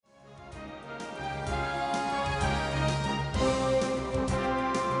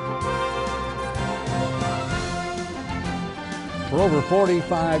For over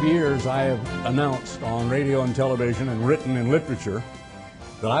 45 years, I have announced on radio and television and written in literature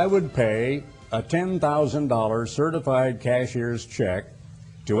that I would pay a $10,000 certified cashier's check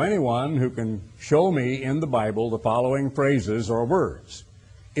to anyone who can show me in the Bible the following phrases or words: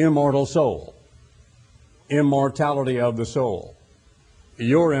 immortal soul, immortality of the soul,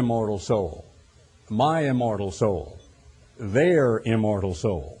 your immortal soul, my immortal soul, their immortal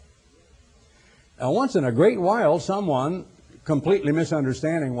soul. Now, once in a great while, someone completely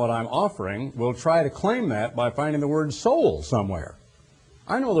misunderstanding what I'm offering will try to claim that by finding the word soul somewhere.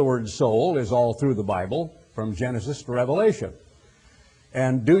 I know the word soul is all through the Bible, from Genesis to Revelation.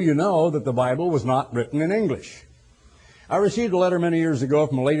 And do you know that the Bible was not written in English? I received a letter many years ago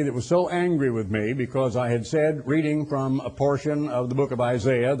from a lady that was so angry with me because I had said, reading from a portion of the book of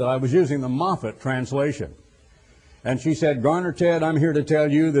Isaiah, that I was using the Moffat translation. And she said, "Garner Ted, I'm here to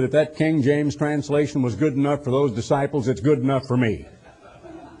tell you that if that King James translation was good enough for those disciples, it's good enough for me."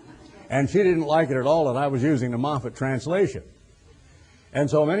 And she didn't like it at all that I was using the Moffat translation. And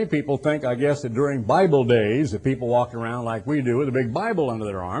so many people think, I guess, that during Bible days, that people walked around like we do with a big Bible under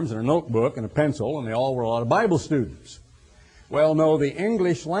their arms and a notebook and a pencil, and they all were a lot of Bible students. Well, no, the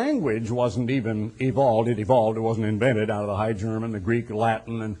English language wasn't even evolved. It evolved. It wasn't invented out of the High German, the Greek,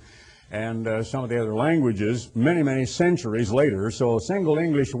 Latin, and some of the other languages many, many centuries later. So a single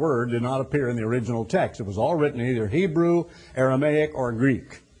English word did not appear in the original text. It was all written in either Hebrew, Aramaic, or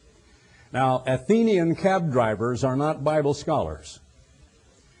Greek. Now, Athenian cab drivers are not Bible scholars.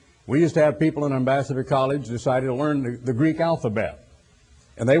 We used to have people in Ambassador College decided to learn the Greek alphabet.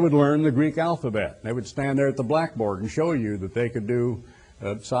 And they would learn the Greek alphabet. They would stand there at the blackboard and show you that they could do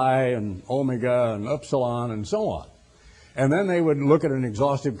psi and omega and upsilon and so on. And then they would look at an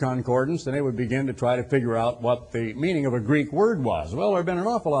exhaustive concordance and they would begin to try to figure out what the meaning of a Greek word was. Well, there have been an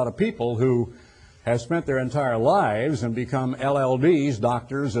awful lot of people who have spent their entire lives and become LLDs,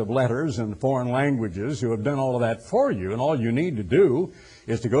 doctors of letters and foreign languages, who have done all of that for you. And all you need to do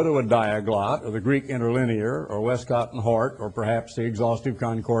is to go to a Diaglott or the Greek Interlinear or Westcott and Hort or perhaps the Exhaustive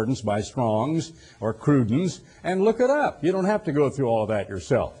Concordance by Strong's or Cruden's and look it up. You don't have to go through all of that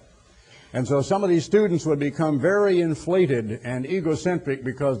yourself. And so some of these students would become very inflated and egocentric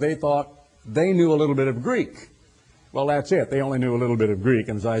because they thought they knew a little bit of Greek. Well, that's it. They only knew a little bit of Greek.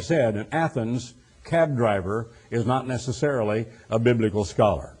 And as I said, an Athens cab driver is not necessarily a biblical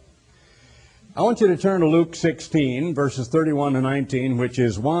scholar. I want you to turn to Luke 16, verses 31 to 19, which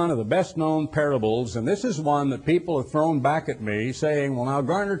is one of the best-known parables. And this is one that people have thrown back at me saying, "Well, now,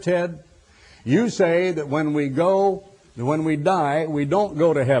 Garner Ted, you say that when we die, we don't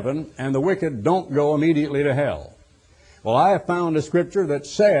go to heaven, and the wicked don't go immediately to hell." Well, I have found a scripture that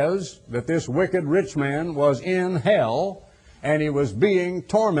says that this wicked rich man was in hell, and he was being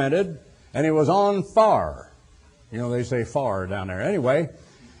tormented, and he was on fire. You know, they say fire down there. Anyway,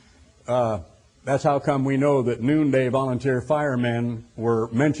 that's how come we know that noonday volunteer firemen were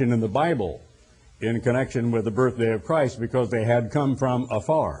mentioned in the Bible in connection with the birthday of Christ, because they had come from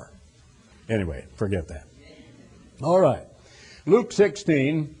afar. Anyway, forget that. All right. Luke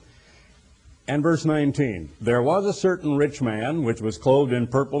 16 and verse 19. "There was a certain rich man which was clothed in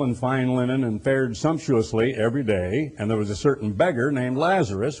purple and fine linen and fared sumptuously every day. And there was a certain beggar named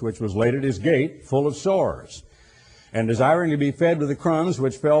Lazarus which was laid at his gate full of sores, and desiring to be fed with the crumbs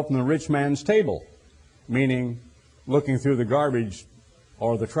which fell from the rich man's table," meaning looking through the garbage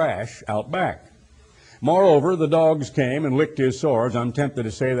or the trash out back. "Moreover, the dogs came and licked his sores." I'm tempted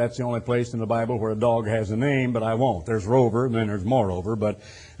to say that's the only place in the Bible where a dog has a name, but I won't. There's Rover, and then there's Moreover, but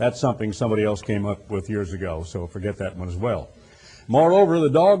that's something somebody else came up with years ago, so forget that one as well. "Moreover, the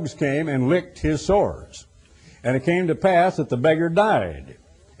dogs came and licked his sores. And it came to pass that the beggar died,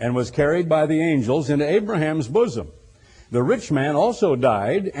 and was carried by the angels into Abraham's bosom. The rich man also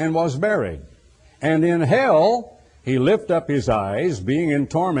died, and was buried. And in hell he lift up his eyes, being in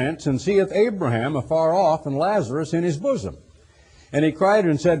torments, and seeth Abraham afar off, and Lazarus in his bosom. And he cried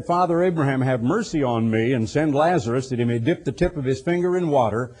and said, Father Abraham, have mercy on me, and send Lazarus, that he may dip the tip of his finger in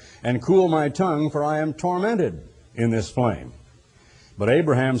water, and cool my tongue, for I am tormented in this flame. But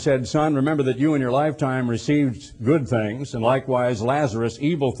Abraham said, Son, remember that you in your lifetime received good things, and likewise Lazarus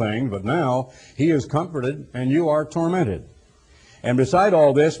evil things, but now he is comforted, and you are tormented. And beside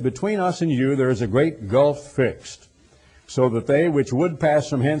all this, between us and you there is a great gulf fixed, so that they which would pass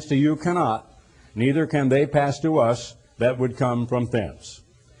from hence to you cannot, neither can they pass to us that would come from thence.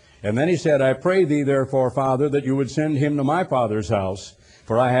 And then he said, I pray thee therefore, Father, that you would send him to my father's house,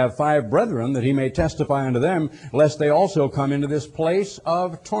 for I have 5 brethren, that he may testify unto them, lest they also come into this place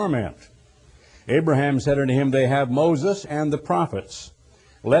of torment. Abraham said unto him, They have Moses and the prophets.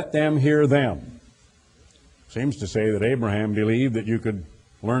 Let them hear them. Seems to say that Abraham believed that you could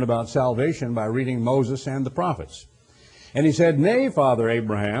learn about salvation by reading Moses and the prophets. And he said, Nay, Father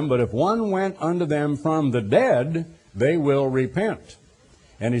Abraham, but if one went unto them from the dead, they will repent.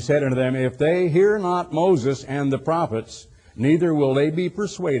 And he said unto them, If they hear not Moses and the prophets, neither will they be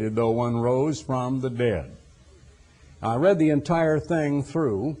persuaded, though one rose from the dead. Now, I read the entire thing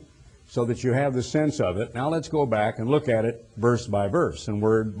through so that you have the sense of it. Now let's go back and look at it verse by verse and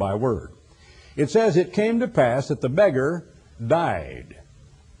word by word. It says, It came to pass that the beggar died.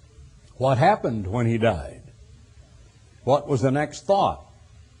 What happened when he died? What was the next thought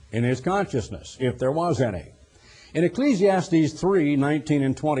in his consciousness, if there was any? In Ecclesiastes 3:19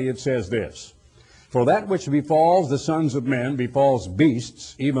 and 20, it says this, For that which befalls the sons of men befalls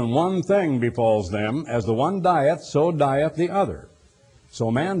beasts, even one thing befalls them, as the one dieth, so dieth the other. So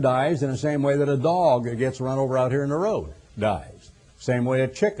man dies in the same way that a dog that gets run over out here in the road dies. Same way a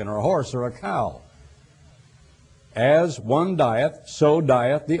chicken or a horse or a cow. As one dieth, so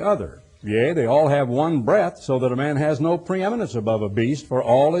dieth the other. Yea, they all have one breath, so that a man has no preeminence above a beast, for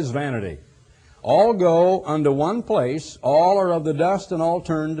all is vanity. All go unto one place, all are of the dust, and all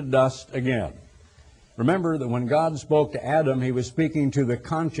turn to dust again. Remember that when God spoke to Adam, he was speaking to the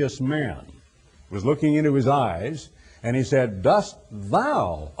conscious man. He was looking into his eyes, and he said, Dust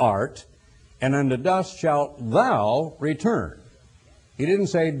thou art, and unto dust shalt thou return. He didn't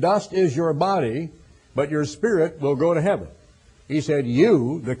say, Dust is your body, but your spirit will go to heaven. He said,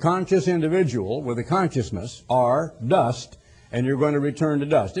 you, the conscious individual with a consciousness, are dust, and you're going to return to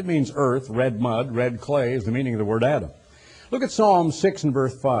dust. It means earth, red mud, red clay is the meaning of the word Adam. Look at Psalm 6 and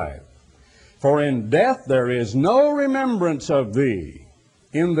verse 5. For in death there is no remembrance of thee.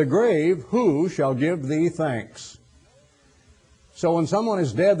 In the grave who shall give thee thanks? So when someone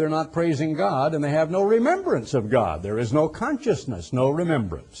is dead, they're not praising God, and they have no remembrance of God. There is no consciousness, no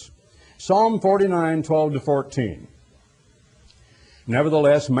remembrance. Psalm 49:12 to 14.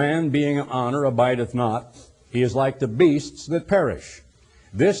 Nevertheless, man being in honor abideth not. He is like the beasts that perish.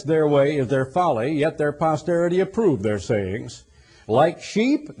 This their way is their folly, yet their posterity approve their sayings. Like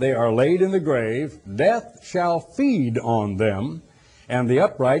sheep they are laid in the grave. Death shall feed on them, and the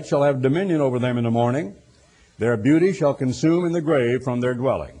upright shall have dominion over them in the morning. Their beauty shall consume in the grave from their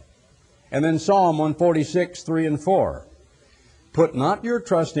dwelling. And then Psalm 146:3 and 4. Put not your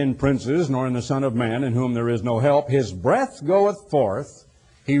trust in princes, nor in the Son of Man, in whom there is no help. His breath goeth forth,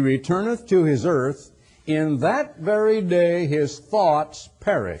 he returneth to his earth. In that very day his thoughts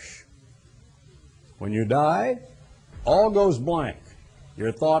perish. When you die, all goes blank.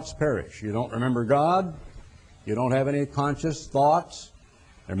 Your thoughts perish. You don't remember God. You don't have any conscious thoughts.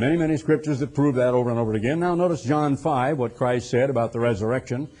 There are many, many scriptures that prove that over and over again. Now notice John 5, what Christ said about the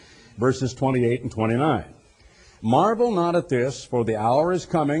resurrection, verses 28 and 29. Marvel not at this, for the hour is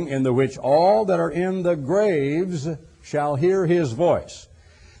coming in the which all that are in the graves shall hear his voice.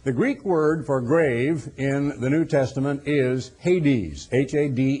 The Greek word for grave in the New Testament is Hades,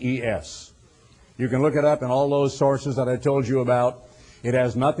 H-A-D-E-S. You can look it up in all those sources that I told you about. It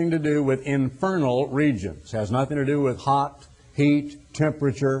has nothing to do with infernal regions. It has nothing to do with hot, heat,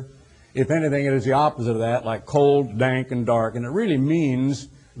 temperature. If anything, it is the opposite of that, like cold, dank, and dark. And it really means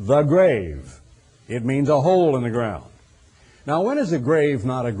the grave. It means a hole in the ground. Now, when is a grave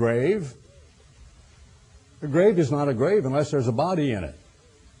not a grave? A grave is not a grave unless there's a body in it.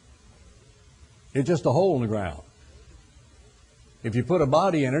 It's just a hole in the ground. If you put a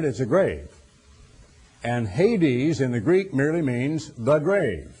body in it, it's a grave. And Hades in the Greek merely means the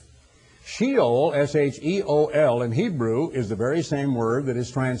grave. Sheol, S-H-E-O-L, in Hebrew is the very same word that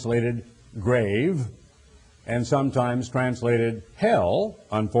is translated grave and sometimes translated hell,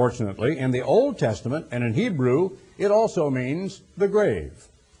 unfortunately. In the Old Testament and in Hebrew, it also means the grave,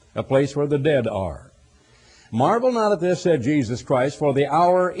 a place where the dead are. Marvel not at this, said Jesus Christ, for the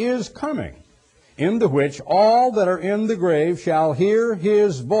hour is coming, in the which all that are in the grave shall hear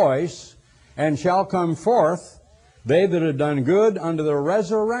his voice, and shall come forth, they that have done good, unto the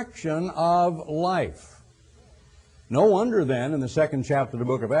resurrection of life. No wonder then, in the 2nd chapter of the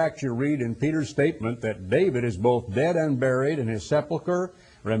book of Acts, you read in Peter's statement that David is both dead and buried, and his sepulchre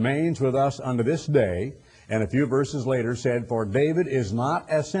remains with us unto this day. And a few verses later said, for David is not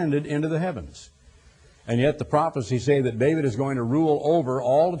ascended into the heavens. And yet the prophecies say that David is going to rule over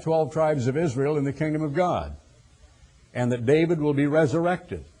all the 12 tribes of Israel in the kingdom of God, and that David will be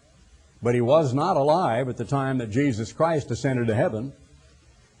resurrected. But he was not alive at the time that Jesus Christ ascended to heaven.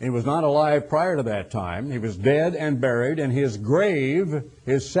 He was not alive prior to that time. He was dead and buried, and his grave,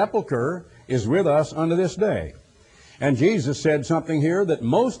 his sepulcher, is with us unto this day. And Jesus said something here that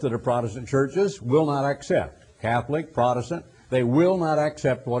most of the Protestant churches will not accept. Catholic, Protestant, they will not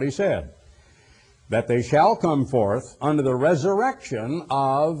accept what he said. that they shall come forth unto the resurrection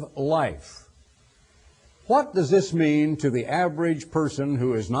of life. What does this mean to the average person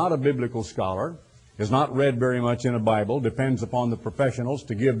who is not a biblical scholar, has not read very much in a Bible, depends upon the professionals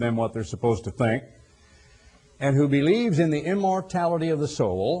to give them what they're supposed to think, and who believes in the immortality of the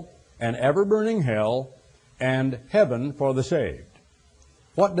soul, and ever-burning hell, and heaven for the saved?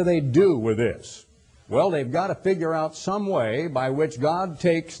 What do they do with this? Well, they've got to figure out some way by which God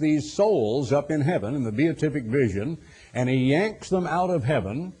takes these souls up in heaven in the beatific vision, and He yanks them out of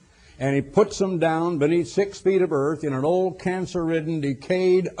heaven, and He puts them down beneath 6 feet of earth in an old cancer-ridden,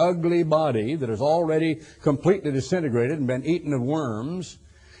 decayed, ugly body that is already completely disintegrated and been eaten of worms.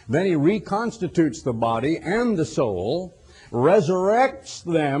 Then He reconstitutes the body and the soul, resurrects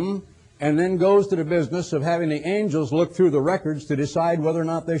them, and then goes to the business of having the angels look through the records to decide whether or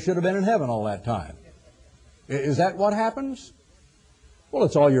not they should have been in heaven all that time. Is that what happens? Well,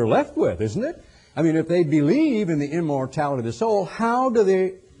 it's all you're left with, isn't it? I mean, if they believe in the immortality of the soul, how do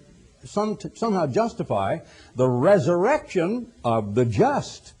they somehow justify the resurrection of the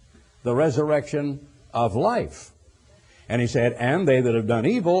just, the resurrection of life? And he said, and they that have done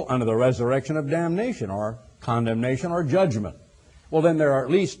evil unto the resurrection of damnation, or condemnation, or judgment. Well, then there are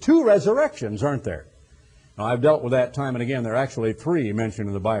at least 2 resurrections, aren't there? Now, I've dealt with that time and again. There are actually 3 mentioned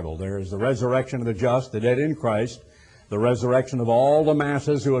in the Bible. There is the resurrection of the just, the dead in Christ, the resurrection of all the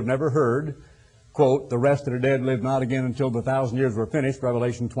masses who have never heard, quote, the rest of the dead live not again until the 1,000 years were finished,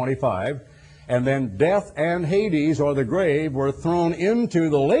 Revelation 25. And then death and Hades, or the grave, were thrown into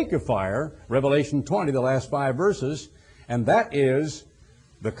the lake of fire, Revelation 20, the last 5 verses. And that is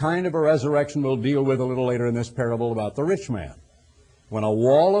the kind of a resurrection we'll deal with a little later in this parable about the rich man. When a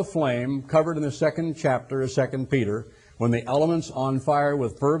wall of flame covered in the 2nd chapter of 2 Peter, when the elements on fire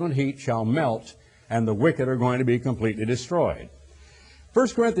with fervent heat shall melt, and the wicked are going to be completely destroyed. 1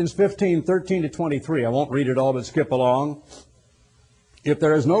 Corinthians 15, 13 to 23, I won't read it all, but skip along. If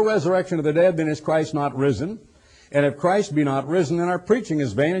there is no resurrection of the dead, then is Christ not risen? And if Christ be not risen, then our preaching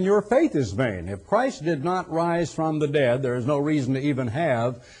is vain, and your faith is vain. If Christ did not rise from the dead, there is no reason to even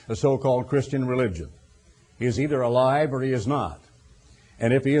have a so-called Christian religion. He is either alive or He is not.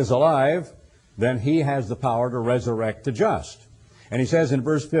 And if He is alive, then He has the power to resurrect the just. And he says in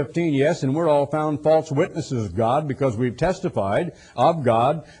verse 15, yes, and we're all found false witnesses of God, because we've testified of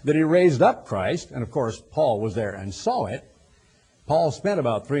God that He raised up Christ. And of course, Paul was there and saw it. Paul spent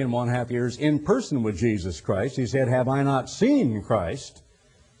about 3½ years in person with Jesus Christ. He said, have I not seen Christ?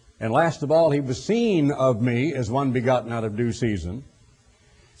 And last of all, He was seen of me as one begotten out of due season.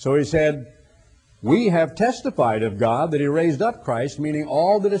 So he said, we have testified of God that He raised up Christ, meaning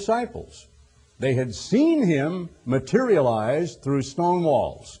all the disciples. They had seen Him materialized through stone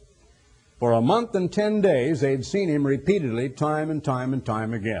walls. For a month and 10 days, they had seen Him repeatedly, time and time and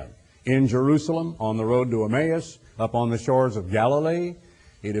time again. In Jerusalem, on the road to Emmaus, up on the shores of Galilee.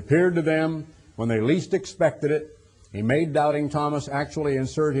 He'd appeared to them when they least expected it. He made doubting Thomas actually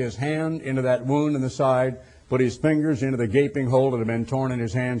insert his hand into that wound in the side, put his fingers into the gaping hole that had been torn in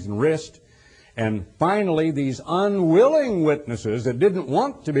his hands and wrist. And finally, these unwilling witnesses that didn't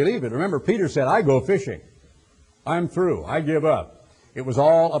want to believe it. Remember, Peter said, I go fishing. I'm through. I give up. It was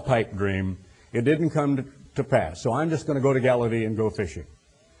all a pipe dream. It didn't come to pass. So I'm just going to go to Galilee and go fishing.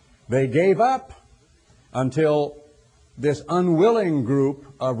 They gave up until this unwilling group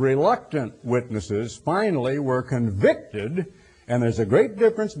of reluctant witnesses finally were convicted. And there's a great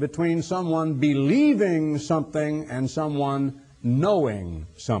difference between someone believing something and someone knowing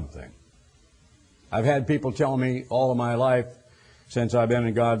something. I've had people tell me all of my life, since I've been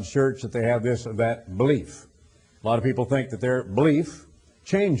in God's church, that they have this or that belief. A lot of people think that their belief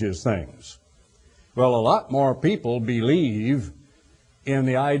changes things. Well, a lot more people believe in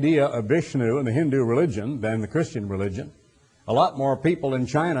the idea of Vishnu and the Hindu religion than the Christian religion. A lot more people in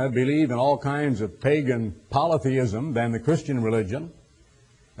China believe in all kinds of pagan polytheism than the Christian religion.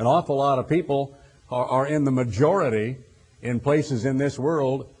 An awful lot of people are in the majority in places in this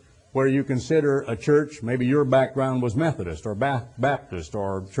world where you consider a church, maybe your background was Methodist or Baptist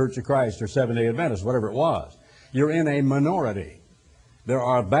or Church of Christ or Seventh-day Adventist, whatever it was. You're in a minority. There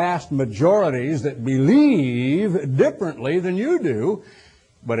are vast majorities that believe differently than you do,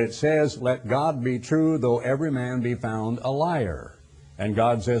 but it says, let God be true, though every man be found a liar. And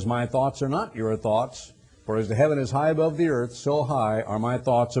God says, my thoughts are not your thoughts, for as the heaven is high above the earth, so high are my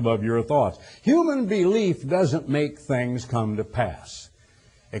thoughts above your thoughts. Human belief doesn't make things come to pass,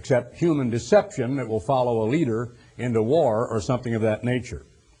 except human deception that will follow a leader into war or something of that nature.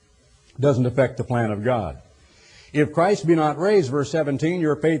 It doesn't affect the plan of God. If Christ be not raised, verse 17,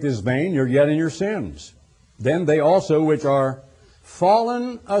 your faith is vain, you're yet in your sins. Then they also which are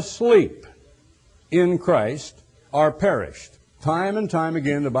fallen asleep in Christ are perished. Time and time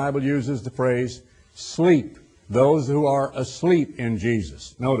again, the Bible uses the phrase sleep, those who are asleep in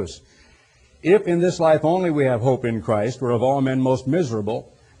Jesus. Notice, if in this life only we have hope in Christ, we're of all men most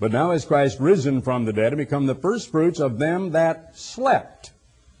miserable, but now is Christ risen from the dead and become the firstfruits of them that slept.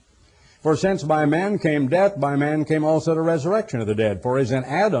 For since by man came death, by man came also the resurrection of the dead. For as in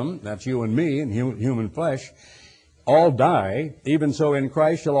Adam, that's you and me, in human flesh, all die, even so in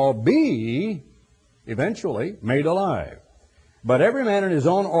Christ shall all be eventually made alive. But every man in his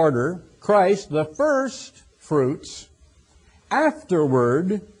own order, Christ the first fruits,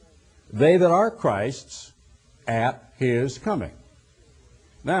 afterward they that are Christ's at his coming.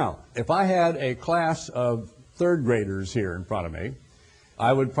 Now, if I had a class of third graders here in front of me,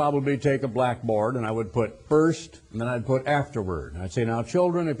 I would probably take a blackboard and I would put first and then I'd put afterward. And I'd say, now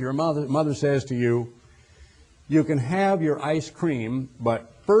children, if your mother says to you, you can have your ice cream,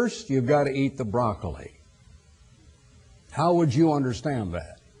 but first you've got to eat the broccoli. How would you understand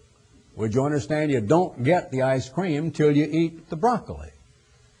that? Would you understand you don't get the ice cream till you eat the broccoli?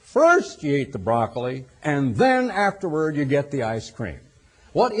 First you eat the broccoli, and then afterward you get the ice cream.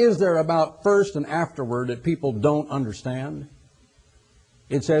 What is there about first and afterward that people don't understand?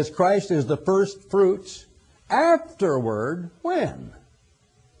 It says Christ is the first fruits. Afterward, when?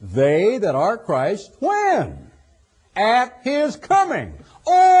 They that are Christ, when? At his coming.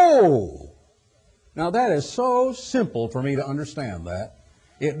 Oh! Now that is so simple for me to understand that.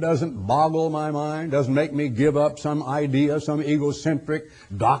 It doesn't boggle my mind, doesn't make me give up some idea, some egocentric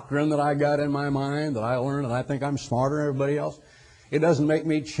doctrine that I got in my mind that I learned and I think I'm smarter than everybody else. It doesn't make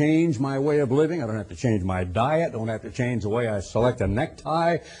me change my way of living. I don't have to change my diet. I don't have to change the way I select a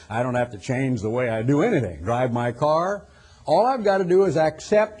necktie. I don't have to change the way I do anything, drive my car. All I've got to do is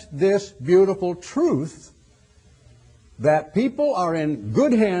accept this beautiful truth that people are in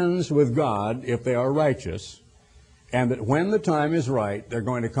good hands with God if they are righteous, and that when the time is right, they're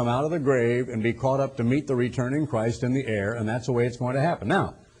going to come out of the grave and be caught up to meet the returning Christ in the air, and that's the way it's going to happen.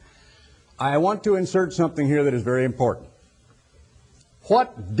 Now, I want to insert something here that is very important.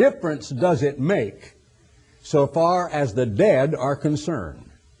 What difference does it make so far as the dead are concerned?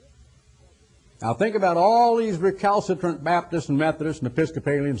 Now think about all these recalcitrant Baptists and Methodists and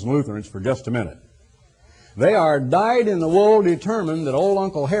Episcopalians and Lutherans for just a minute. They are dyed in the wool determined that old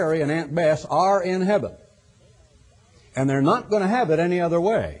Uncle Harry and Aunt Bess are in heaven. And they're not going to have it any other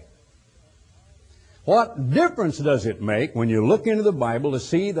way. What difference does it make when you look into the Bible to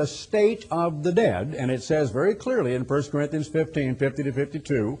see the state of the dead? And it says very clearly in 1 Corinthians 15, 50 to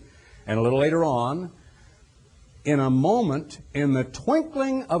 52, and a little later on, in a moment, in the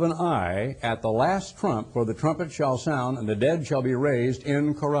twinkling of an eye, at the last trump, for the trumpet shall sound, and the dead shall be raised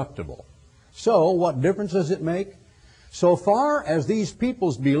incorruptible. So, what difference does it make? So far as these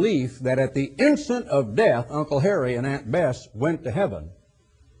people's belief that at the instant of death, Uncle Harry and Aunt Bess went to heaven,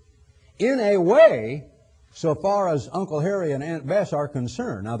 in a way, so far as Uncle Harry and Aunt Bess are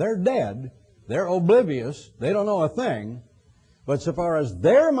concerned, now they're dead, they're oblivious, they don't know a thing, but so far as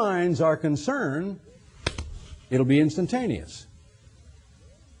their minds are concerned, it'll be instantaneous.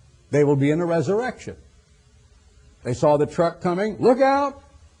 They will be in a resurrection. They saw the truck coming. Look out!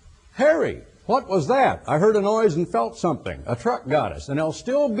 Harry, what was that? I heard a noise and felt something. A truck got us. And they'll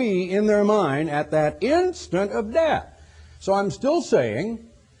still be in their mind at that instant of death. So I'm still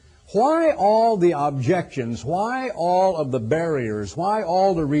saying, why all the objections? Why all of the barriers? Why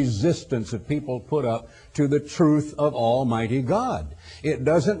all the resistance that people put up to the truth of Almighty God? It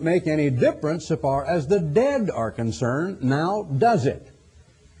doesn't make any difference so far as the dead are concerned, now does it?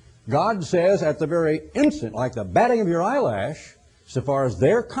 God says at the very instant, like the batting of your eyelash, so far as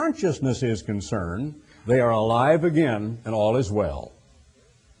their consciousness is concerned, they are alive again and all is well.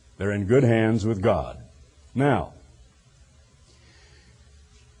 They're in good hands with God. Now,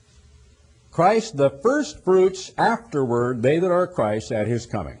 Christ, the first fruits, afterward, they that are Christ at his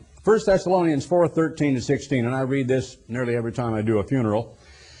coming. 1 Thessalonians 4:13 to 16, and I read this nearly every time I do a funeral.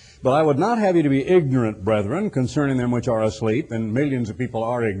 But I would not have you to be ignorant, brethren, concerning them which are asleep, and millions of people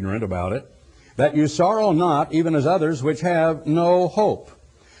are ignorant about it, that you sorrow not, even as others which have no hope.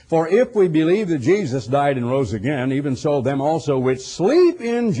 For if we believe that Jesus died and rose again, even so them also which sleep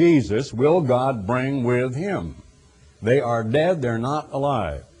in Jesus will God bring with him. They are dead, they're not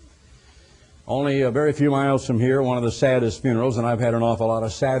alive. Only a very few miles from here, one of the saddest funerals, and I've had an awful lot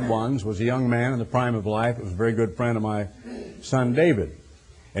of sad ones, was a young man in the prime of life. It was a very good friend of my son David.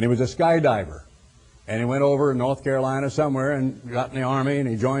 And he was a skydiver. And he went over to North Carolina somewhere and got in the Army, and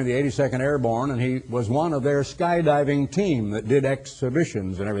he joined the 82nd Airborne, and he was one of their skydiving team that did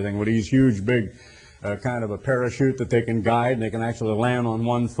exhibitions and everything with these huge, big kind of a parachute that they can guide, and they can actually land on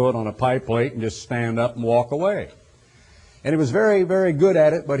one foot on a pie plate and just stand up and walk away. And he was very, very good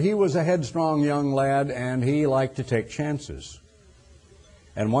at it, but he was a headstrong young lad, and he liked to take chances.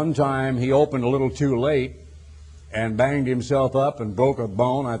 And one time he opened a little too late and banged himself up and broke a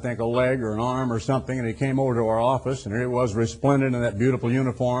bone, I think a leg or an arm or something, and he came over to our office, and here he was resplendent in that beautiful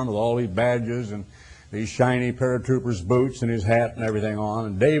uniform with all these badges and these shiny paratroopers boots and his hat and everything on.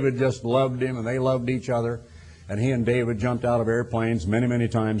 And David just loved him, and they loved each other, and he and David jumped out of airplanes many, many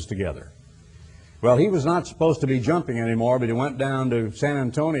times together. Well, he was not supposed to be jumping anymore, but he went down to San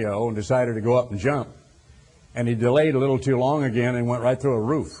Antonio and decided to go up and jump. And he delayed a little too long again and went right through a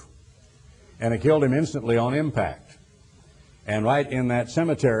roof. And it killed him instantly on impact. And right in that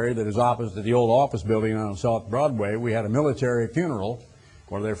cemetery that is opposite the old office building on South Broadway, we had a military funeral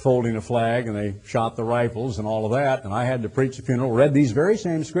where they're folding a flag and they shot the rifles and all of that. And I had to preach the funeral, read these very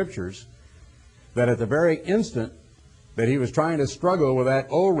same scriptures, that at the very instant that he was trying to struggle with that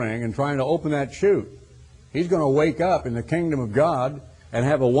O-ring and trying to open that chute, he's going to wake up in the kingdom of God and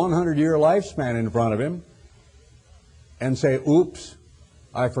have a 100-year lifespan in front of him and say, oops,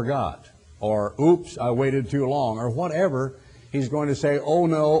 I forgot, or oops, I waited too long, or whatever. He's going to say, oh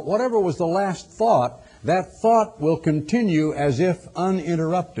no, whatever was the last thought, that thought will continue as if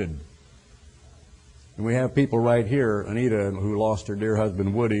uninterrupted. And we have people right here, Anita, who lost her dear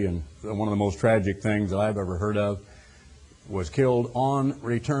husband Woody, and one of the most tragic things that I've ever heard of, was killed on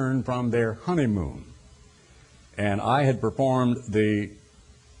return from their honeymoon. And I had performed the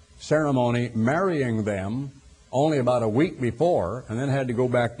ceremony marrying them only about a week before, and then had to go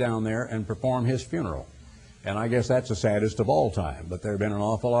back down there and perform his funeral. And I guess that's the saddest of all time, but there have been an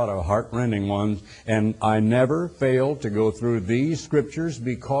awful lot of heart-rending ones, and I never fail to go through these scriptures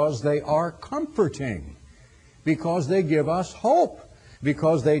because they are comforting, because they give us hope,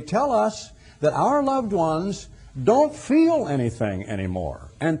 because they tell us that our loved ones don't feel anything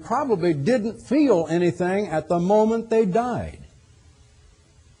anymore, and probably didn't feel anything at the moment they died.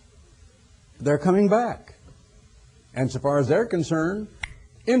 They're coming back. And so far as they're concerned,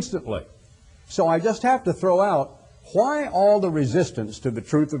 instantly. So I just have to throw out, why all the resistance to the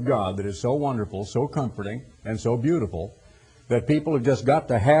truth of God that is so wonderful, so comforting, and so beautiful, that people have just got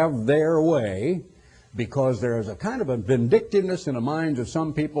to have their way, because there is a kind of a vindictiveness in the minds of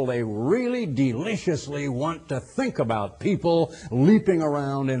some people. They really deliciously want to think about people leaping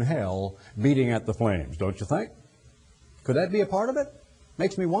around in hell, beating at the flames, don't you think? Could that be a part of it?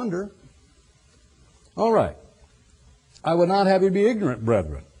 Makes me wonder. All right. I would not have you be ignorant,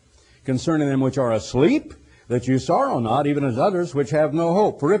 brethren, concerning them which are asleep, that you sorrow not, even as others which have no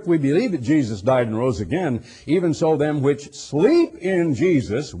hope. For if we believe that Jesus died and rose again, even so them which sleep in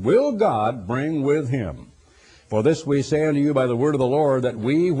Jesus will God bring with him. For this we say unto you by the word of the Lord, that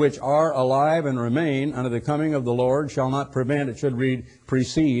we which are alive and remain unto the coming of the Lord shall not prevent, it should read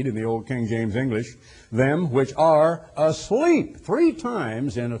precede in the old King James English, them which are asleep. 3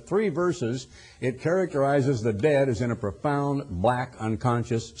 times in 3 verses it characterizes the dead as in a profound, black,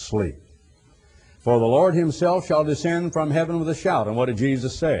 unconscious sleep. For the Lord himself shall descend from heaven with a shout. And what did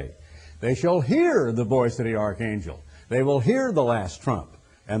Jesus say? They shall hear the voice of the archangel. They will hear the last trump.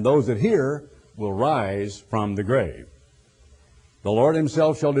 And those that hear will rise from the grave. The Lord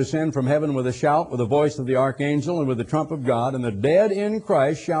himself shall descend from heaven with a shout, with the voice of the archangel, and with the trump of God, and the dead in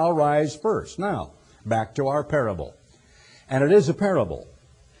Christ shall rise first. Now, back to our parable. And it is a parable.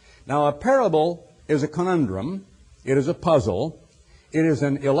 Now, a parable is a conundrum. It is a puzzle. It is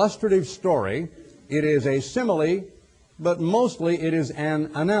an illustrative story. It is a simile, but mostly it is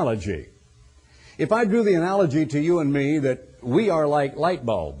an analogy. If I drew the analogy to you and me that we are like light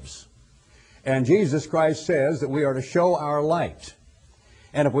bulbs, and Jesus Christ says that we are to show our light.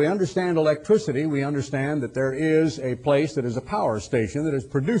 And if we understand electricity, we understand that there is a place that is a power station that is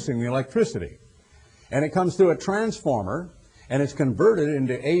producing the electricity. And it comes through a transformer, and it's converted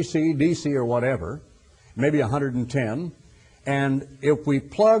into AC, DC, or whatever, maybe 110. And if we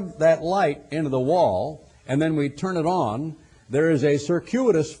plug that light into the wall and then we turn it on, there is a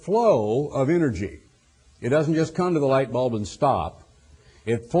circuitous flow of energy. It doesn't just come to the light bulb and stop.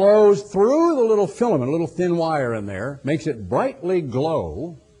 It flows through the little filament, a little thin wire in there, makes it brightly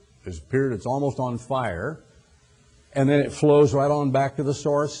glow. It's almost on fire. And then it flows right on back to the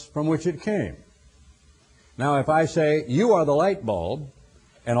source from which it came. Now, if I say, you are the light bulb,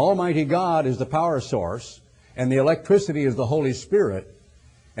 and Almighty God is the power source, and the electricity is the Holy Spirit,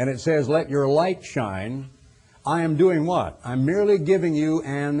 and it says, let your light shine, I am doing what? I'm merely giving you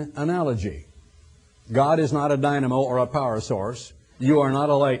an analogy. God is not a dynamo or a power source. You are not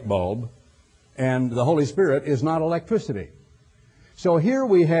a light bulb. And the Holy Spirit is not electricity. So here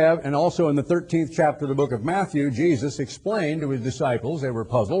we have, and also in the 13th chapter of the book of Matthew, Jesus explained to his disciples, they were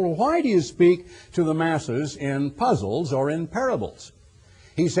puzzled, well, why do you speak to the masses in puzzles or in parables?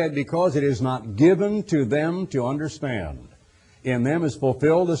 He said, because it is not given to them to understand. In them is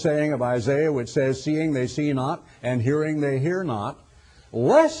fulfilled the saying of Isaiah, which says, seeing they see not, and hearing they hear not,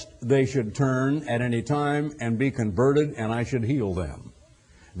 lest they should turn at any time and be converted, and I should heal them.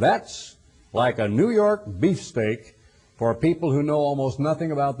 That's like a New York beefsteak for people who know almost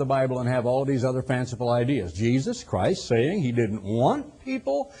nothing about the Bible and have all of these other fanciful ideas. Jesus Christ saying he didn't want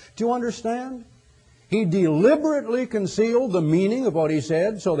people to understand. He deliberately concealed the meaning of what he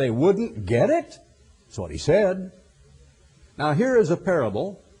said so they wouldn't get it. That's what he said. Now here is a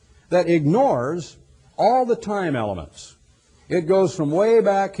parable that ignores all the time elements. It goes from way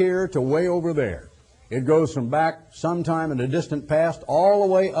back here to way over there. It goes from back sometime in the distant past all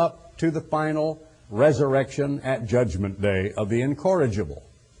the way up to the final resurrection at Judgment Day of the incorrigible.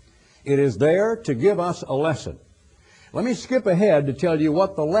 It is there to give us a lesson. Let me skip ahead to tell you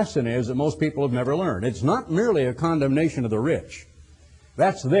what the lesson is that most people have never learned. It's not merely a condemnation of the rich.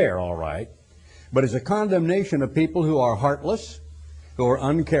 That's there, all right. But it's a condemnation of people who are heartless, who are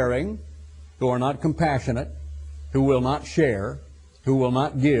uncaring, who are not compassionate, who will not share, who will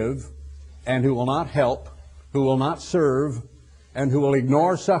not give, and who will not help, who will not serve, and who will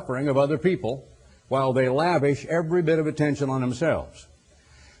ignore suffering of other people while they lavish every bit of attention on themselves.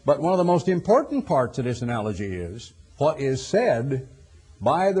 But one of the most important parts of this analogy is what is said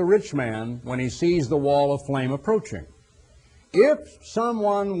by the rich man when he sees the wall of flame approaching. If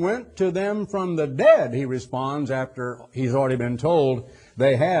someone went to them from the dead, he responds after he's already been told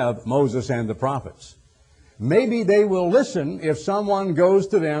they have Moses and the prophets. Maybe they will listen if someone goes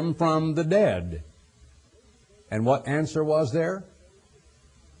to them from the dead. And what answer was there?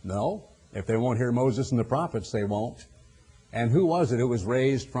 No. If they won't hear Moses and the prophets, they won't. And who was it who was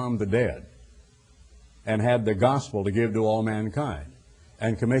raised from the dead and had the gospel to give to all mankind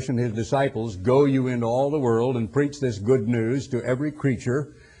and commissioned his disciples, go you into all the world and preach this good news to every creature.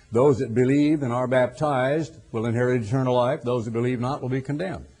 Those that believe and are baptized will inherit eternal life. Those that believe not will be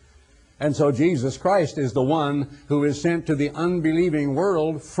condemned. And so Jesus Christ is the one who is sent to the unbelieving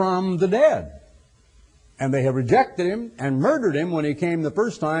world from the dead. And they have rejected him and murdered him when he came the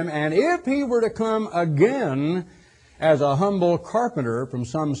first time. And if he were to come again as a humble carpenter from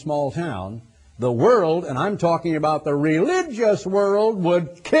some small town, the world, and I'm talking about the religious world,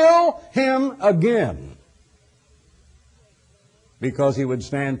 would kill him again. Because he would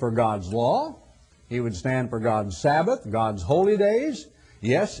stand for God's law. He would stand for God's Sabbath, God's holy days.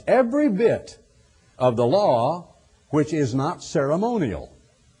 Yes, every bit of the law which is not ceremonial.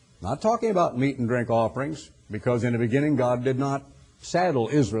 Not talking about meat and drink offerings, because in the beginning God did not saddle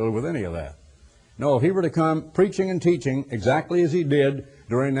Israel with any of that. No, if he were to come preaching and teaching exactly as he did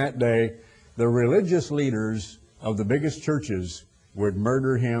during that day, the religious leaders of the biggest churches would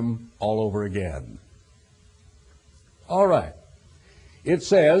murder him all over again. All right. It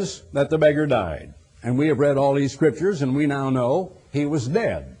says that the beggar died. And we have read all these scriptures, and we now know he was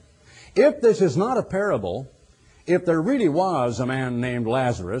dead. If this is not a parable, if there really was a man named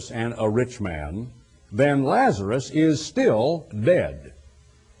Lazarus and a rich man, then Lazarus is still dead.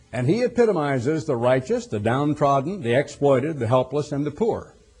 And he epitomizes the righteous, the downtrodden, the exploited, the helpless, and the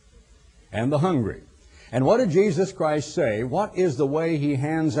poor, and the hungry. And what did Jesus Christ say? What is the way he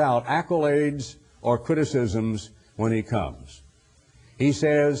hands out accolades or criticisms when he comes? He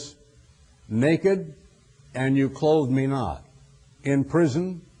says, naked, and you clothed me not. In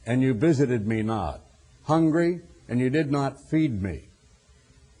prison, and you visited me not. Hungry, and you did not feed me.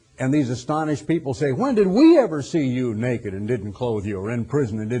 And these astonished people say, when did we ever see you naked and didn't clothe you, or in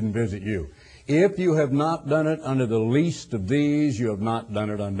prison and didn't visit you? If you have not done it unto the least of these, you have not done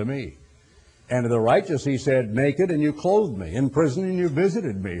it unto me. And to the righteous he said, naked and you clothed me, in prison and you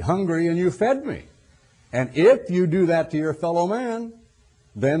visited me, hungry and you fed me. And if you do that to your fellow man,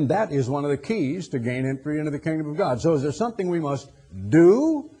 then that is one of the keys to gain entry into the kingdom of God. So is there something we must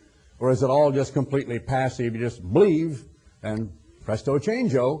do, or is it all just completely passive? You just believe and presto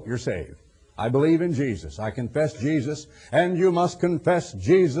changeo, you're saved. I believe in Jesus. I confess Jesus, and you must confess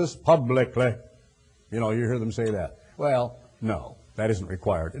Jesus publicly. You know, you hear them say that. Well, no, that isn't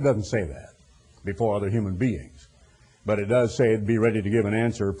required. It doesn't say that before other human beings. But it does say be ready to give an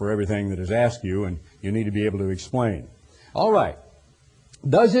answer for everything that is asked you, and you need to be able to explain. All right.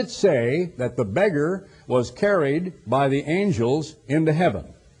 Does it say that the beggar was carried by the angels into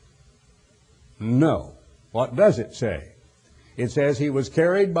heaven? No. What does it say? It says he was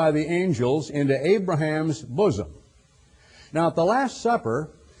carried by the angels into Abraham's bosom. Now, at the Last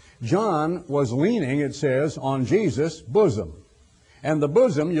Supper, John was leaning, it says, on Jesus' bosom. And the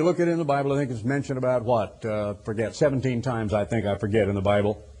bosom, you look at it in the Bible, I think it's mentioned about what? Forget, 17 times I forget in the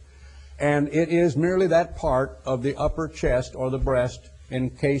Bible. And it is merely that part of the upper chest or the breast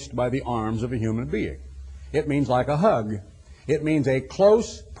encased by the arms of a human being. It means like a hug. It means a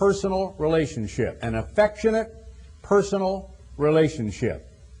close personal relationship, an affectionate personal relationship,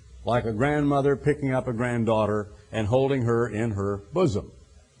 like a grandmother picking up a granddaughter and holding her in her bosom.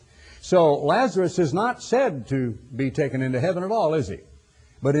 So Lazarus is not said to be taken into heaven at all, is he?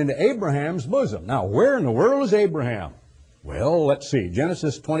 But into Abraham's bosom. Now, where in the world is Abraham? Well, let's see.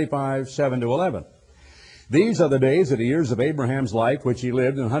 Genesis 25, 7 to 11. These are the days of the years of Abraham's life, which he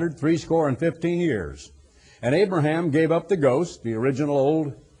lived 160 years. And Abraham gave up the ghost. The original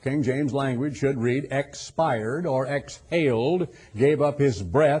old King James language should read expired or exhaled, gave up his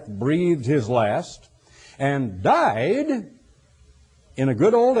breath, breathed his last, and died in a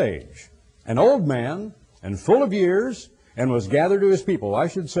good old age, an old man and full of years, and was gathered to his people, I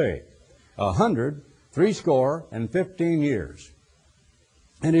should say, 160 years.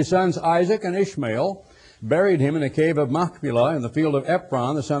 And his sons Isaac and Ishmael buried him in a cave of Machpelah in the field of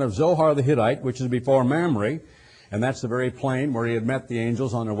Ephron, the son of Zohar the Hittite, which is before Mamre, and that's the very plain where he had met the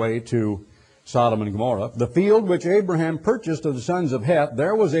angels on their way to Sodom and Gomorrah. The field which Abraham purchased of the sons of Heth,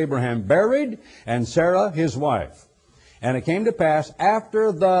 there was Abraham buried, and Sarah his wife. And it came to pass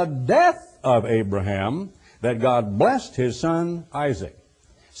after the death of Abraham that God blessed his son Isaac.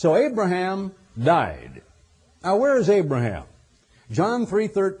 So Abraham died. Now where is Abraham? John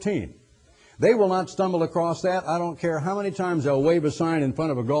 3:13. They will not stumble across that. I don't care how many times they'll wave a sign in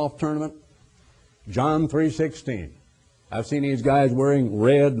front of a golf tournament. John 3:16. I've seen these guys wearing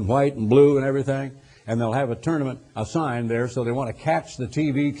red and white and blue and everything, and they'll have a tournament, a sign there, so they want to catch the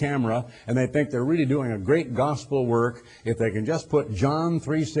TV camera, and they think they're really doing a great gospel work if they can just put John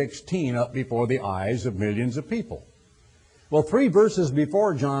 3:16 up before the eyes of millions of people. Well, 3 verses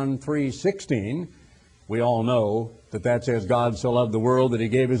before John 3:16, we all know that says, God so loved the world that he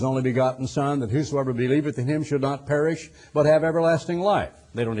gave his only begotten Son, that whosoever believeth in him should not perish, but have everlasting life.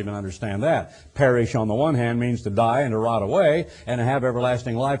 They don't even understand that. Perish on the one hand means to die and to rot away, and to have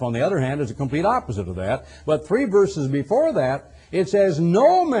everlasting life on the other hand is a complete opposite of that. But 3 verses before that, it says,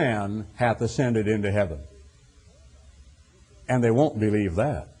 no man hath ascended into heaven. And they won't believe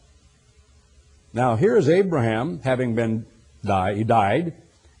that. Now here is Abraham, having been he died,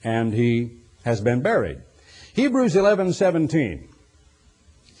 and he has been buried. Hebrews 11:17.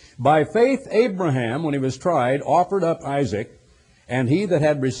 By faith Abraham, when he was tried, offered up Isaac, and he that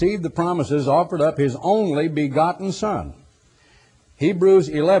had received the promises offered up his only begotten son. Hebrews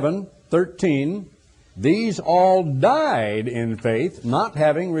 11:13. These all died in faith, not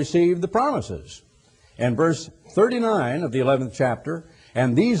having received the promises. And verse 39 of the 11th chapter,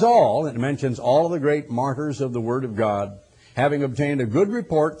 and these all, it mentions all of the great martyrs of the Word of God, having obtained a good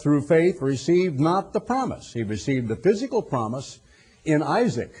report through faith, received not the promise. He received the physical promise in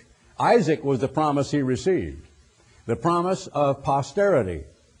Isaac. Isaac was the promise he received. The promise of posterity,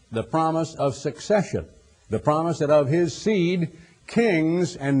 the promise of succession, the promise that of his seed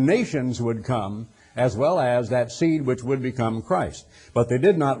kings and nations would come, as well as that seed which would become Christ. But they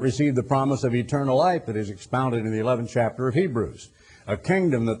did not receive the promise of eternal life that is expounded in the 11th chapter of Hebrews, a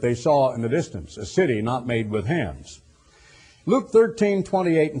kingdom that they saw in the distance, a city not made with hands. Luke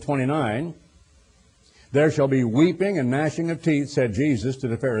 13:28 and 29, there shall be weeping and gnashing of teeth, said Jesus to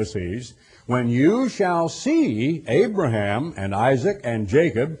the Pharisees, when you shall see Abraham and Isaac and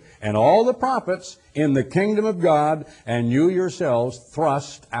Jacob and all the prophets in the kingdom of God, and you yourselves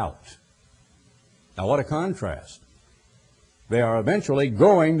thrust out. Now what a contrast. They are eventually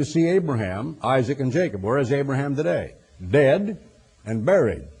going to see Abraham, Isaac, and Jacob. Where is Abraham today? Dead and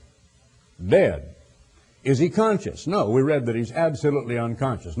buried. Dead. Is he conscious? No, we read that he's absolutely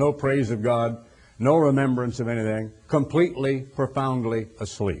unconscious. No praise of God, no remembrance of anything, completely, profoundly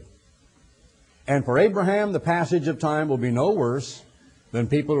asleep. And for Abraham, the passage of time will be no worse than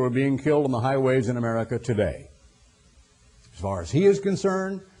people who are being killed on the highways in America today. As far as he is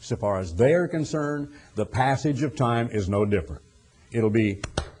concerned, so far as they are concerned, the passage of time is no different. It'll be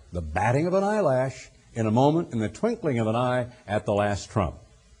the batting of an eyelash in a moment, in the twinkling of an eye at the last trump.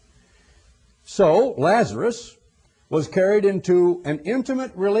 So Lazarus was carried into an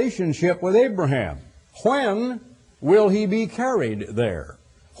intimate relationship with Abraham. When will he be carried there?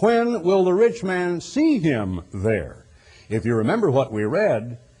 When will the rich man see him there? If you remember what we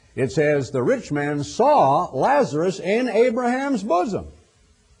read, it says the rich man saw Lazarus in Abraham's bosom.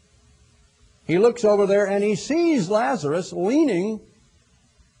 He looks over there and he sees Lazarus leaning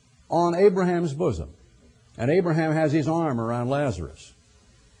on Abraham's bosom. And Abraham has his arm around Lazarus.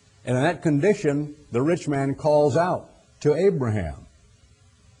 And in that condition, the rich man calls out to Abraham.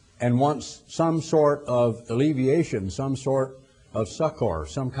 and wants some sort of alleviation, some sort of succor,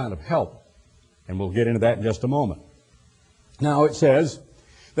 some kind of help. And we'll get into that in just a moment. Now it says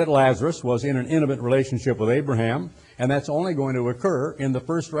that Lazarus was in an intimate relationship with Abraham, and that's only going to occur in the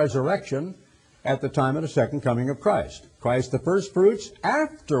first resurrection at the time of the second coming of Christ. Christ the first fruits,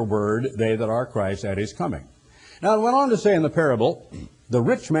 afterward they that are Christ at his coming. Now it went on to say in the parable, the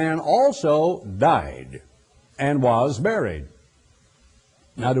rich man also died and was buried.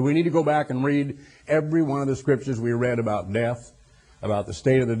 Now do we need to go back and read every one of the scriptures we read about death, about the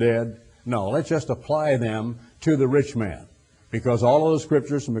state of the dead? No, let's just apply them to the rich man, because all of the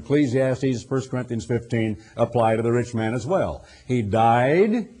scriptures from Ecclesiastes, 1 Corinthians 15, apply to the rich man as well. He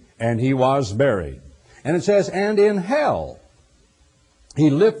died and he was buried. And it says, and in hell he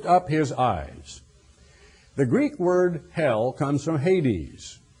lift up his eyes. The Greek word hell comes from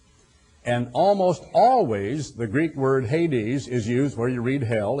Hades. And almost always the Greek word Hades is used where you read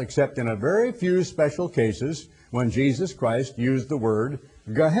hell, except in a very few special cases when Jesus Christ used the word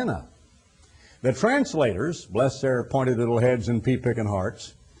Gehenna. The translators, bless their pointed little heads and pea-picking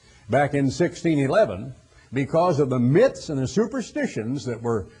hearts, back in 1611, because of the myths and the superstitions that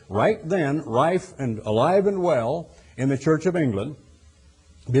were right then rife and alive and well in the Church of England,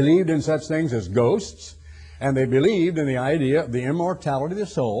 believed in such things as ghosts, and they believed in the idea of the immortality of the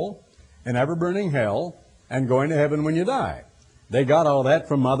soul, an ever-burning hell, and going to heaven when you die. They got all that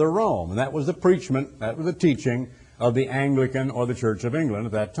from Mother Rome, and that was the preachment, that was the teaching of the Anglican or the Church of England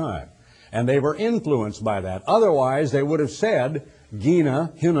at that time. And they were influenced by that. Otherwise, they would have said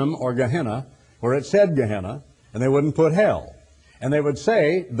Gina, Hinnom, or Gehenna, where it said Gehenna, and they wouldn't put hell. And they would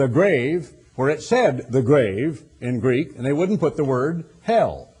say the grave, where it said the grave in Greek, and they wouldn't put the word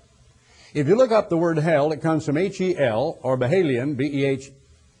hell. If you look up the word hell, it comes from H-E-L, or Behelian, B-E-H-E-L-I-A-N,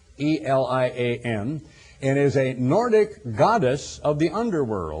 and is a Nordic goddess of the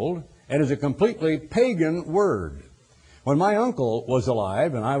underworld, and is a completely pagan word. When my uncle was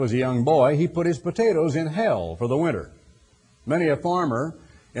alive, and I was a young boy, he put his potatoes in hell for the winter. Many a farmer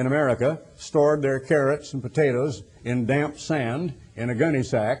in America stored their carrots and potatoes in damp sand in a gunny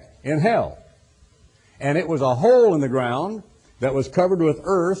sack in hell. And it was a hole in the ground that was covered with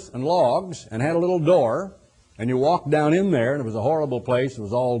earth and logs and had a little door, and you walked down in there, and it was a horrible place. It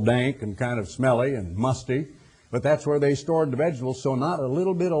was all dank and kind of smelly and musty, but that's where they stored the vegetables, so not a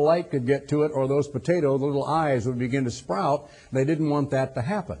little bit of light could get to it, or those potato little eyes would begin to sprout. They didn't want that to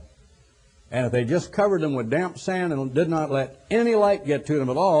happen. And if they just covered them with damp sand and did not let any light get to them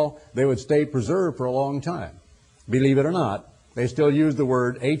at all, they would stay preserved for a long time. Believe it or not, they still use the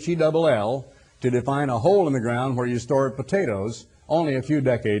word H-E-L-L to define a hole in the ground where you stored potatoes only a few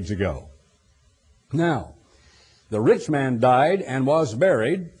decades ago. Now, the rich man died and was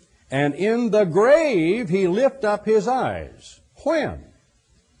buried, and in the grave he lift up his eyes. When?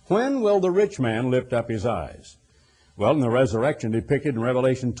 When will the rich man lift up his eyes? Well, in the resurrection depicted in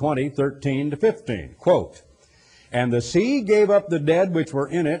Revelation 20:13-15, quote, and the sea gave up the dead which were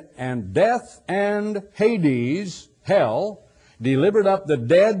in it, and death and Hades, hell, delivered up the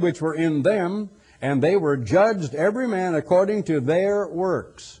dead which were in them, and they were judged every man according to their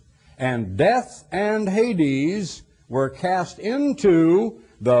works. And death and Hades were cast into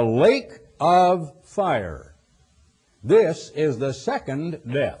the lake of fire. This is the second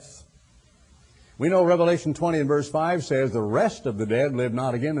death. We know Revelation 20 and verse 5 says the rest of the dead live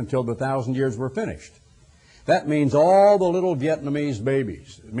not again until the 1,000 years were finished. That means all the little Vietnamese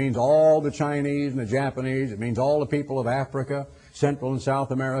babies. It means all the Chinese and the Japanese. It means all the people of Africa, Central and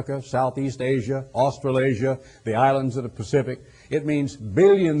South America, Southeast Asia, Australasia, the islands of the Pacific. It means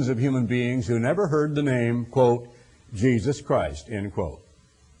billions of human beings who never heard the name, quote, Jesus Christ, end quote.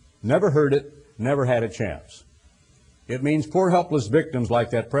 Never heard it, never had a chance. It means poor helpless victims like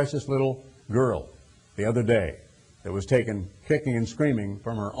that precious little girl the other day that was taken kicking and screaming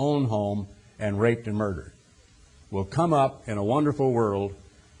from her own home and raped and murdered. Will come up in a wonderful world,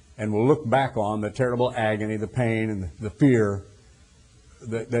 and will look back on the terrible agony, the pain, and the fear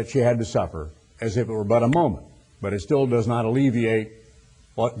that she had to suffer as if it were but a moment. But it still does not alleviate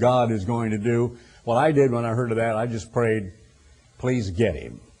what God is going to do. What I did when I heard of that, I just prayed, please get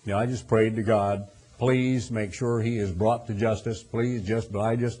him. You know, I just prayed to God, please make sure he is brought to justice. Please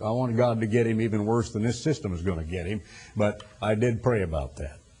I wanted God to get him even worse than this system is going to get him. But I did pray about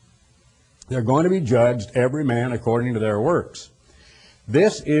that. They're going to be judged, every man according to their works.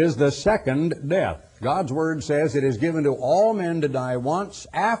 This is the second death. God's word says it is given to all men to die once,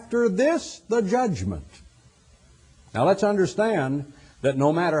 after this the judgment. Now let's understand that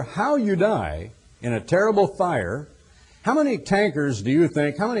no matter how you die, in a terrible fire, How many tankers do you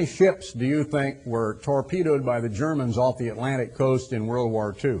think, how many ships do you think were torpedoed by the Germans off the Atlantic coast in World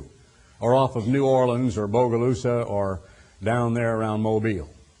War II? Or off of New Orleans or Bogalusa or down there around Mobile?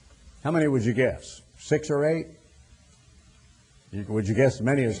 How many would you guess? 6 or 8? Would you guess as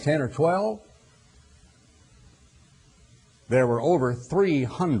many as 10 or 12? There were over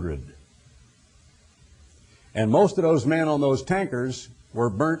 300. And most of those men on those tankers were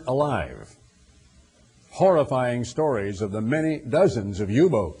burnt alive. Horrifying stories of the many dozens of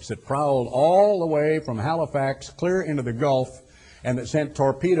U-boats that prowled all the way from Halifax clear into the Gulf and that sent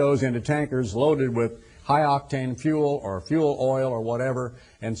torpedoes into tankers loaded with high-octane fuel or fuel oil or whatever,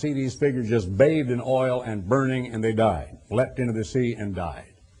 and see these figures just bathed in oil and burning, and they died, leapt into the sea and died.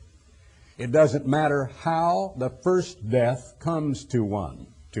 It doesn't matter how the first death comes to one,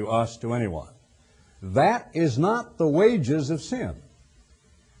 to us, to anyone. That is not the wages of sin.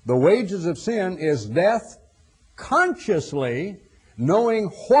 The wages of sin is death consciously knowing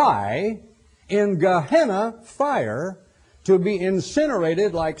why in Gehenna fire to be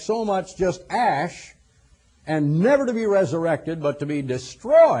incinerated like so much just ash and never to be resurrected but to be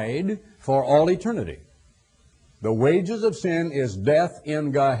destroyed for all eternity. The wages of sin is death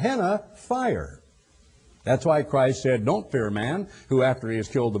in Gehenna fire. That's why Christ said, don't fear man who after he has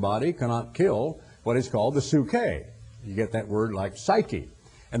killed the body cannot kill what is called the psyche. You get that word like psyche.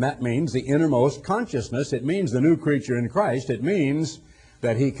 And that means the innermost consciousness. It means the new creature in Christ. It means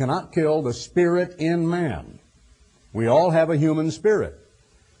that he cannot kill the spirit in man. We all have a human spirit.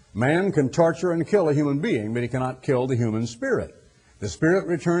 Man can torture and kill a human being, but he cannot kill the human spirit. The spirit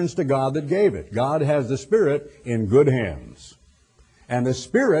returns to God that gave it. God has the spirit in good hands. And the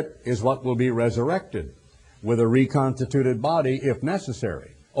spirit is what will be resurrected with a reconstituted body if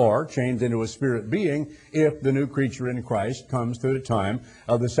necessary, or changed into a spirit being if the new creature in Christ comes to the time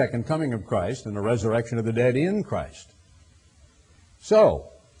of the second coming of Christ and the resurrection of the dead in Christ. So,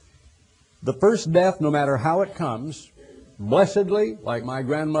 the first death, no matter how it comes, blessedly, like my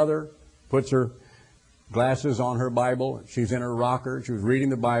grandmother puts her glasses on her Bible, she's in her rocker, she was reading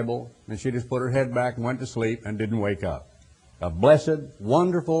the Bible, and she just put her head back and went to sleep and didn't wake up. A blessed,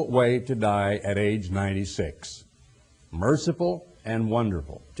 wonderful way to die at age 96. Merciful and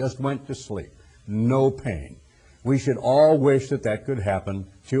wonderful. Just went to sleep. No pain. We should all wish that that could happen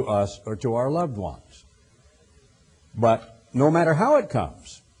to us or to our loved ones. But no matter how it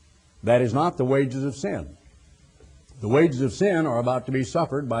comes, that is not the wages of sin. The wages of sin are about to be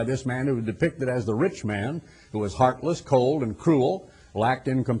suffered by this man who is depicted as the rich man, who was heartless, cold, and cruel, lacked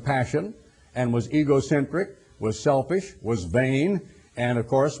in compassion, and was egocentric, was selfish, was vain, and of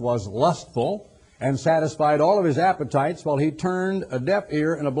course was lustful, and satisfied all of his appetites while he turned a deaf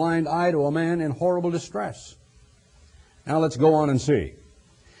ear and a blind eye to a man in horrible distress. Now let's go on and see.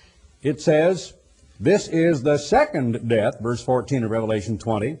 It says, this is the second death, verse 14 of Revelation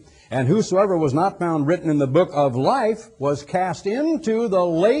 20, and whosoever was not found written in the book of life was cast into the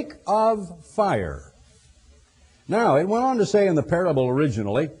lake of fire. Now, it went on to say in the parable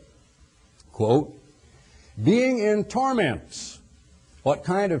originally, quote, being in torments. What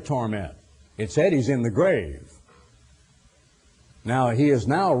kind of torment? It said he's in the grave. Now, he is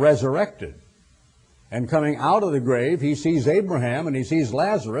now resurrected. And coming out of the grave, he sees Abraham and he sees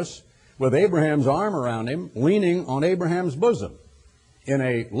Lazarus with Abraham's arm around him, leaning on Abraham's bosom in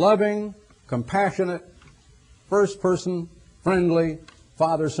a loving, compassionate, first-person, friendly,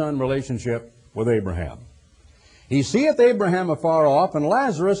 father-son relationship with Abraham. He seeth Abraham afar off and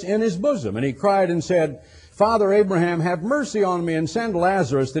Lazarus in his bosom. And he cried and said, Father Abraham, have mercy on me and send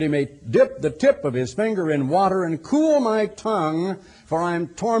Lazarus that he may dip the tip of his finger in water and cool my tongue, for I am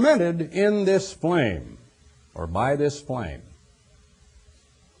tormented in this flame, or by this flame.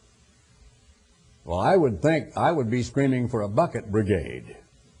 Well, I would think I would be screaming for a bucket brigade.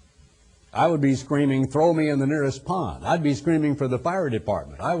 I would be screaming, throw me in the nearest pond. I'd be screaming for the fire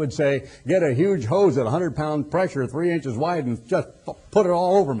department. I would say, get a huge hose at 100-pound pressure, 3 inches wide, and just put it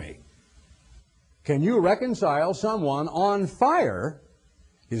all over me. Can you reconcile someone on fire?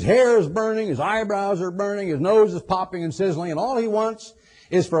 His hair is burning, his eyebrows are burning, his nose is popping and sizzling, and all he wants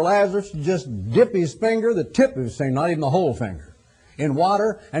is for Lazarus to just dip his finger, the tip of his finger, not even the whole finger, in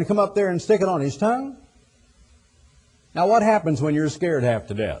water and come up there and stick it on his tongue? Now, what happens when you're scared half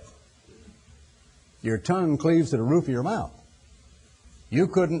to death? Your tongue cleaves to the roof of your mouth. You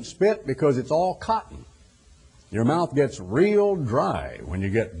couldn't spit because it's all cotton. Your mouth gets real dry when you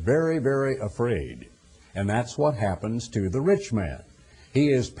get very, very afraid. And that's what happens to the rich man.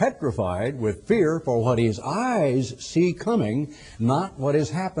 He is petrified with fear for what his eyes see coming, not what is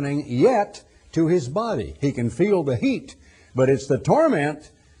happening yet to his body. He can feel the heat, but it's the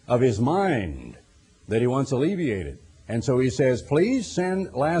torment of his mind that he wants alleviated. And so he says, please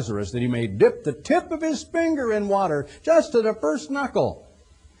send Lazarus that he may dip the tip of his finger in water, just to the first knuckle,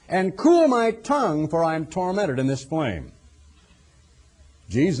 and cool my tongue, for I am tormented in this flame.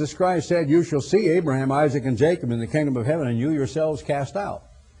 Jesus Christ said, you shall see Abraham, Isaac, and Jacob in the kingdom of heaven, and you yourselves cast out.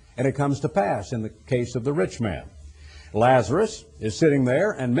 And it comes to pass in the case of the rich man. Lazarus is sitting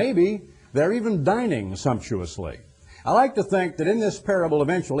there, and maybe they're even dining sumptuously. I like to think that in this parable,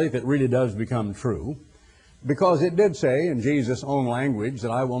 eventually, if it really does become true, because it did say in Jesus' own language that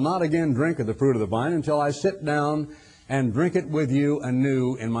I will not again drink of the fruit of the vine until I sit down and drink it with you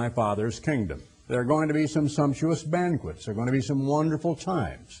anew in my Father's kingdom. There are going to be some sumptuous banquets. There are going to be some wonderful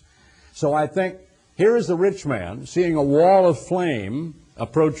times. So I think here is the rich man seeing a wall of flame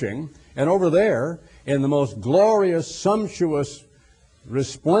approaching, and over there, in the most glorious, sumptuous,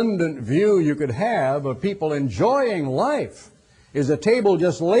 resplendent view you could have of people enjoying life, is a table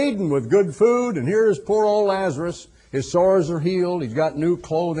just laden with good food, and here's poor old Lazarus. His sores are healed. He's got new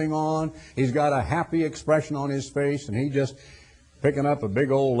clothing on. He's got a happy expression on his face, and he just picking up a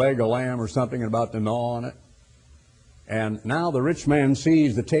big old leg of lamb or something and about to gnaw on it. And now the rich man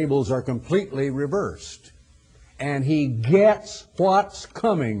sees the tables are completely reversed, and he gets what's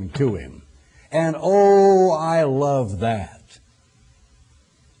coming to him. And oh, I love that.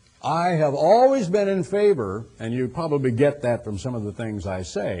 I have always been in favor, and you probably get that from some of the things I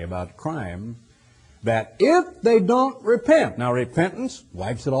say about crime, that if they don't repent, now repentance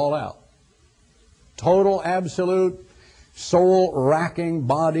wipes it all out. Total, absolute, soul-racking,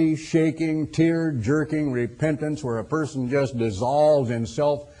 body-shaking, tear-jerking repentance where a person just dissolves in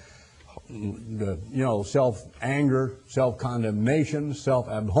self-anger, self-condemnation,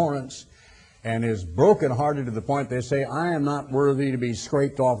 self-abhorrence, and is broken-hearted to the point they say, I am not worthy to be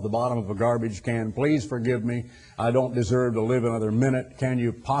scraped off the bottom of a garbage can. Please forgive me. I don't deserve to live another minute. Can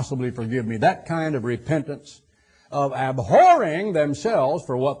you possibly forgive me? That kind of repentance of abhorring themselves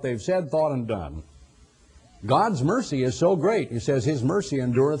for what they've said, thought, and done. God's mercy is so great. He says His mercy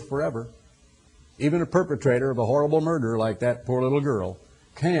endureth forever. Even a perpetrator of a horrible murder like that poor little girl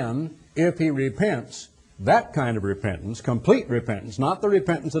can, if he repents, that kind of repentance, complete repentance, not the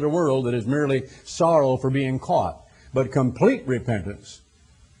repentance of the world that is merely sorrow for being caught, but complete repentance,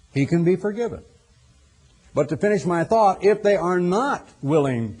 he can be forgiven. But to finish my thought, if they are not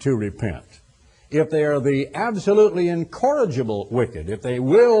willing to repent, if they are the absolutely incorrigible wicked, if they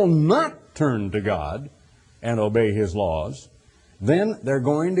will not turn to God and obey His laws, then they're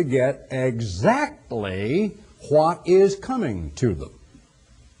going to get exactly what is coming to them.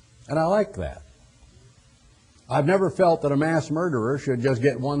 And I like that. I've never felt that a mass murderer should just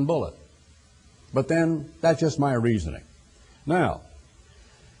get one bullet. But then, that's just my reasoning. Now,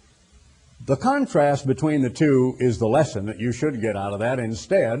 the contrast between the two is the lesson that you should get out of that,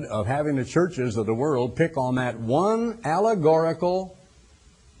 instead of having the churches of the world pick on that one allegorical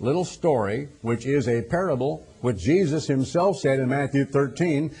little story, which is a parable, which Jesus Himself said in Matthew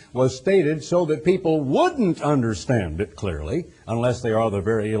 13 was stated so that people wouldn't understand it clearly, unless they are the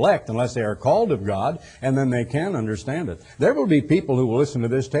very elect, unless they are called of God, and then they can understand it. There will be people who will listen to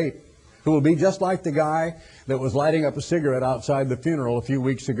this tape who will be just like the guy that was lighting up a cigarette outside the funeral a few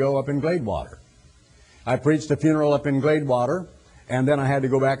weeks ago up in Gladewater. I preached a funeral up in Gladewater, and then I had to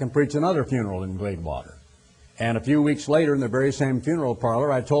go back and preach another funeral in Gladewater. And a few weeks later, in the very same funeral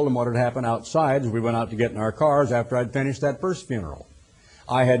parlor, I told them what had happened outside as we went out to get in our cars after I'd finished that first funeral.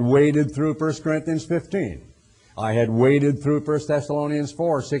 I had waded through 1 Corinthians 15. I had waded through 1 Thessalonians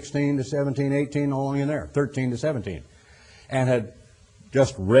 4, 16 to 17, 18, along in there, 13 to 17. And had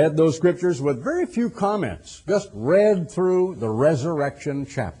just read those scriptures with very few comments. Just read through the resurrection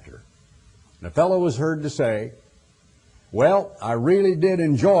chapter. And a fellow was heard to say, well, I really did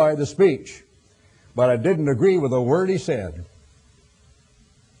enjoy the speech, but I didn't agree with a word he said.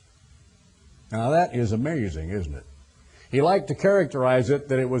 Now that is amazing, isn't it? He liked to characterize it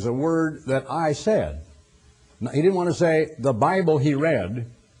that it was a word that I said. He didn't want to say the Bible he read.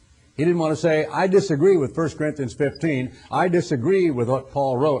 He didn't want to say, I disagree with 1 Corinthians 15. I disagree with what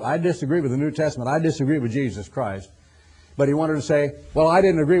Paul wrote. I disagree with the New Testament. I disagree with Jesus Christ. But he wanted to say, well, I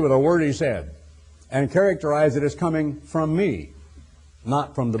didn't agree with a word he said, and characterize it as coming from me.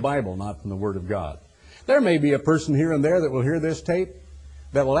 Not from the Bible, not from the Word of God. There may be a person here and there that will hear this tape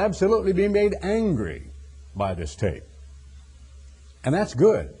that will absolutely be made angry by this tape. And that's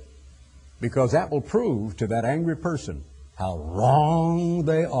good, because that will prove to that angry person how wrong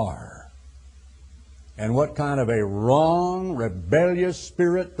they are and what kind of a wrong, rebellious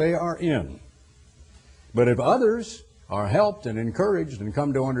spirit they are in. But if others are helped and encouraged and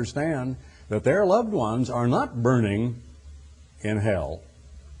come to understand that their loved ones are not burning in hell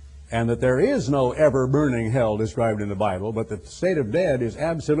and that there is no ever-burning hell described in the Bible, but that the state of dead is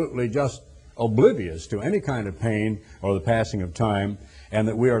absolutely just oblivious to any kind of pain or the passing of time, and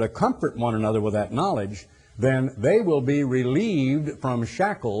that we are to comfort one another with that knowledge, then they will be relieved from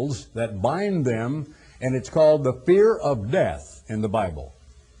shackles that bind them, and it's called the fear of death in the Bible.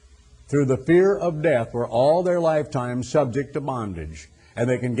 Through the fear of death, were all their lifetime subject to bondage, and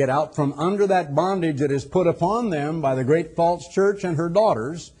they can get out from under that bondage that is put upon them by the great false church and her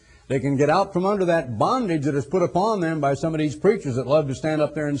daughters. They can get out from under that bondage that is put upon them by some of these preachers that love to stand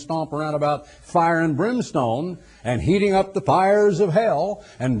up there and stomp around about fire and brimstone and heating up the fires of hell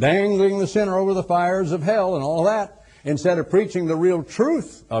and dangling the sinner over the fires of hell and all that, instead of preaching the real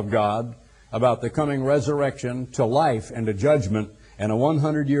truth of God about the coming resurrection to life and to judgment and a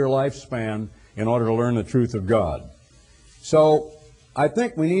 100-year lifespan in order to learn the truth of God. So I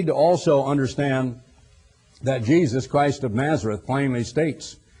think we need to also understand that Jesus Christ of Nazareth plainly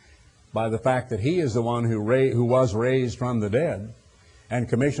states, by the fact that he is the one who was raised from the dead, and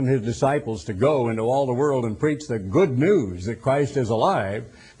commissioned his disciples to go into all the world and preach the good news that Christ is alive,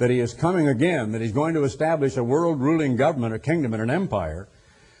 that he is coming again, that he's going to establish a world-ruling government, a kingdom, and an empire.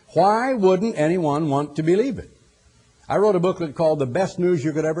 Why wouldn't anyone want to believe it? I wrote a booklet called The Best News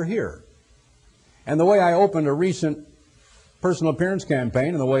You Could Ever Hear. And the way I opened a recent personal appearance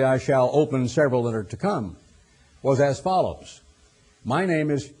campaign, and the way I shall open several that are to come, was as follows. My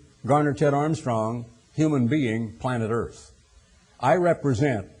name is Garner Ted Armstrong, human being, planet Earth. I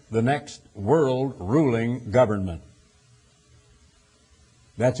represent the next world-ruling government.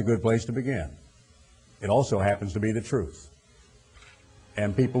 That's a good place to begin. It also happens to be the truth.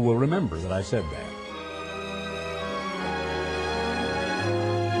 And people will remember that I said that.